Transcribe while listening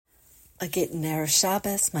A Gittin Erev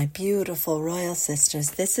Shabbos, my beautiful royal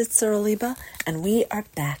sisters. This is Tzura Liba, and we are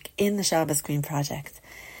back in the Shabbos Green Project.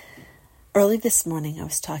 Early this morning, I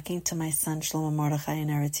was talking to my son Shlomo Mordechai in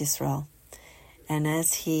Eretz Yisrael, and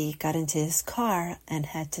as he got into his car and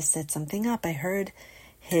had to set something up, I heard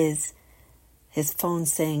his phone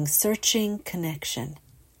saying, "Searching connection."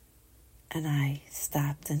 And I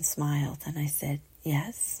stopped and smiled, and I said,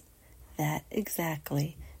 yes, that is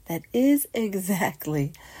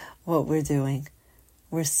exactly what we're doing.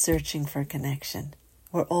 We're searching for connection.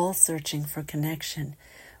 We're all searching for connection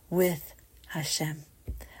with Hashem.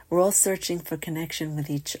 We're all searching for connection with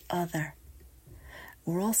each other.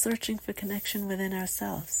 We're all searching for connection within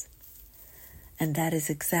ourselves. And that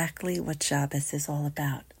is exactly what Shabbos is all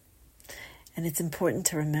about. And it's important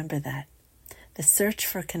to remember that. The search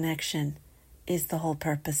for connection is the whole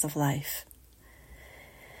purpose of life.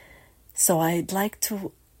 So I'd like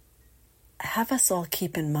to have us all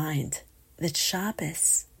keep in mind that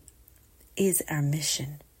Shabbos is our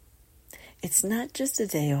mission. It's not just a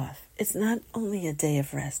day off. It's not only a day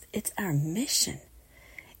of rest. It's our mission.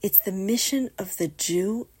 It's the mission of the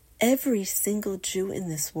Jew, every single Jew in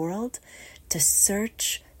this world, to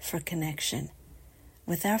search for connection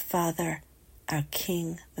with our Father, our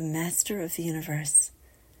King, the Master of the universe,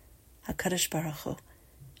 HaKadosh Baruch Hu.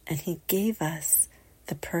 And He gave us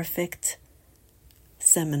the perfect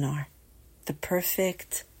seminar, the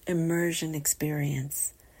perfect immersion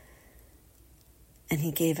experience. And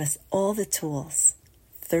He gave us all the tools,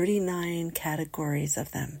 39 categories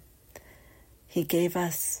of them. He gave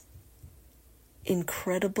us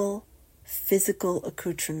incredible physical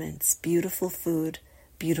accoutrements, beautiful food,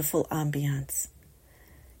 beautiful ambiance.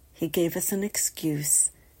 He gave us an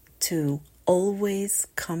excuse to always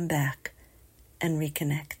come back and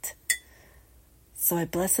reconnect. So I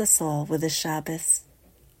bless us all with a Shabbos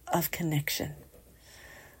of connection.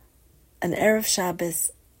 An Erev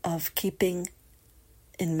Shabbos of keeping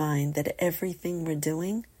in mind that everything we're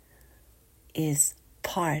doing is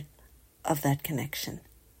part of that connection.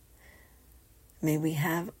 May we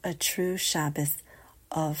have a true Shabbos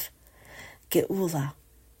of Geula,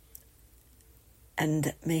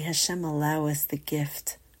 and may Hashem allow us the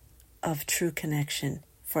gift of true connection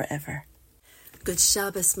forever. Good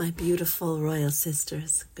Shabbos, my beautiful royal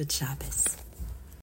sisters. Good Shabbos.